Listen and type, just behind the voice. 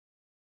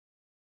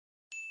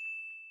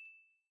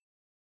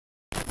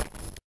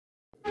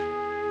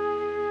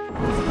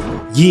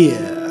Yeah.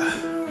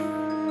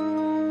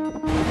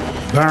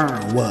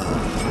 Burn what?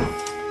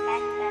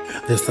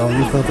 This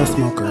only for the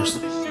smokers.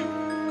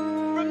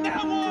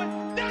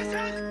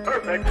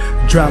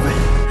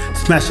 Driving,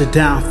 smash it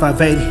down,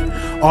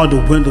 580. All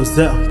the windows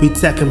up, we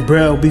tacking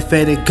bread, we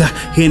faded. Got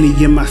Henny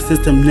in my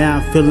system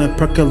now, feeling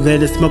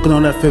percolated. Smoking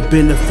on that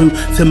forbidden fruit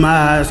till my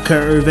eyes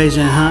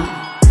curvasion,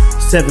 huh?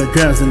 7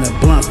 grams in the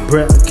blunt,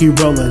 breath, keep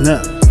rolling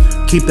up.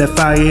 Keep that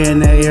fire in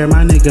the air,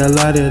 my nigga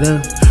light it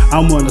up.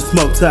 I'm on the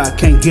smoke till I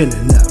can't get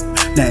enough.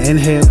 Now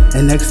inhale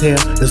and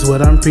exhale, that's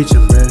what I'm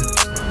preaching, bruh.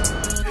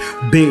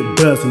 Big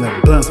buzz in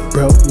the blunts,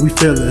 bro, we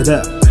fill it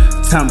up.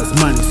 Time is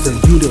money, so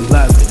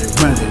utilize it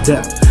and run it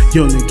up.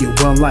 You only get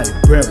one life,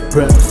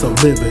 bruh, so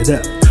live it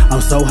up.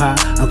 I'm so high,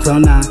 I'm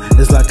cloud 9,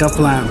 it's like I'm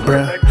flying,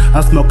 bruh.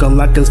 I'm smoking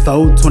like it's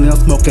 420, I'm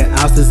smoking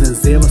ounces and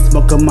zero.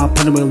 Smoking my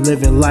punishment,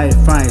 living life,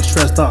 I ain't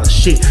stressed all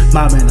shit.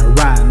 Mobbing and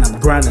riding, I'm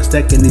grinding,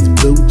 stacking these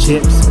blue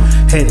chips.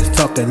 Haters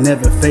talking,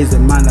 never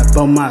phasing, mind up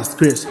on my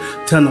scripts.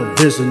 Tunnel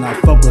vision, I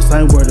focus,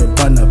 I ain't worried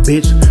about no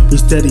bitch. We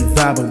steady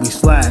vibing, we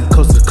sliding,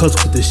 coast to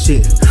coast with the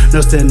shit. No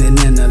standing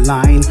in the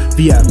line,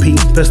 VIP,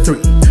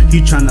 +3.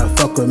 You tryna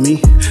fuck with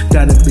me,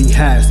 gotta be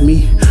high as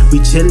me. We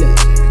chillin',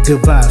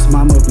 good vibes,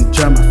 mama, we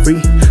drama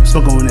free.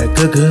 Smoke on that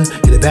good,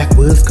 get it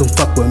backwoods, come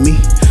fuck with me.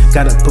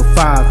 Gotta put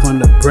 5 on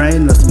the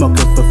brain, no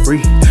smoking for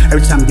free.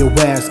 Every time your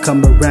ass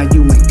come around,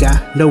 you ain't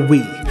got no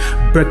weed.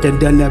 Breaking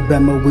down that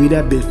Bama weed,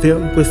 that bitch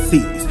filled with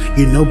seeds.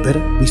 You know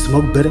better, we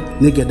smoke better,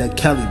 nigga that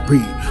Cali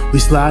breed. We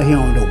slide here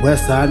on the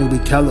west side and we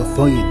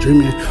California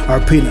dreaming.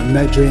 RP to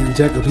Mac Dre and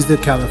Jacob, we still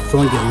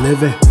California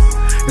living.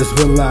 It's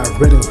real life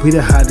rhythm, we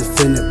the hottest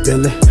in the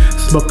building.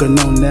 Smoking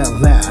on that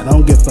loud, I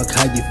don't give a fuck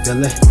how you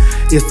feelin'.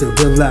 It's the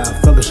real life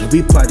fucker, should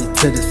we party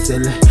to the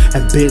ceiling.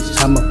 And bitch,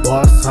 I'm a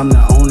boss, I'm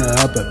the owner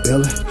of a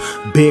building.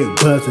 Big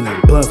buzz in the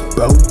buzz,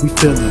 bro, we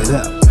fill it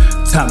up.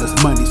 Time is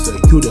money, so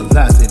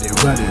utilize it and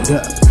run it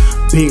up.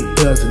 Big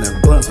buzz in the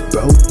buzz,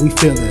 bro, we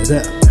fill it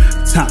up.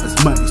 Time is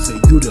money, so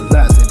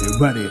utilize it and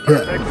run it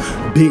up.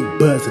 Big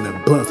buzz in the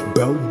buzz,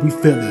 bro, we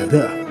fill it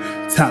up.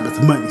 Time is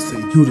money, so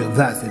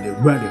utilize it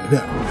and run it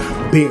up.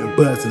 Big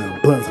buzz in the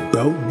buzz,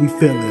 bro, we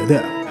fill it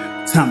up.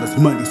 Time is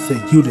money, so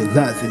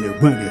utilize it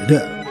and run it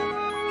up.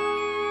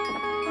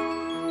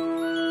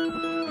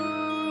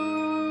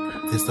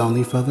 It's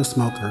only for the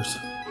smokers.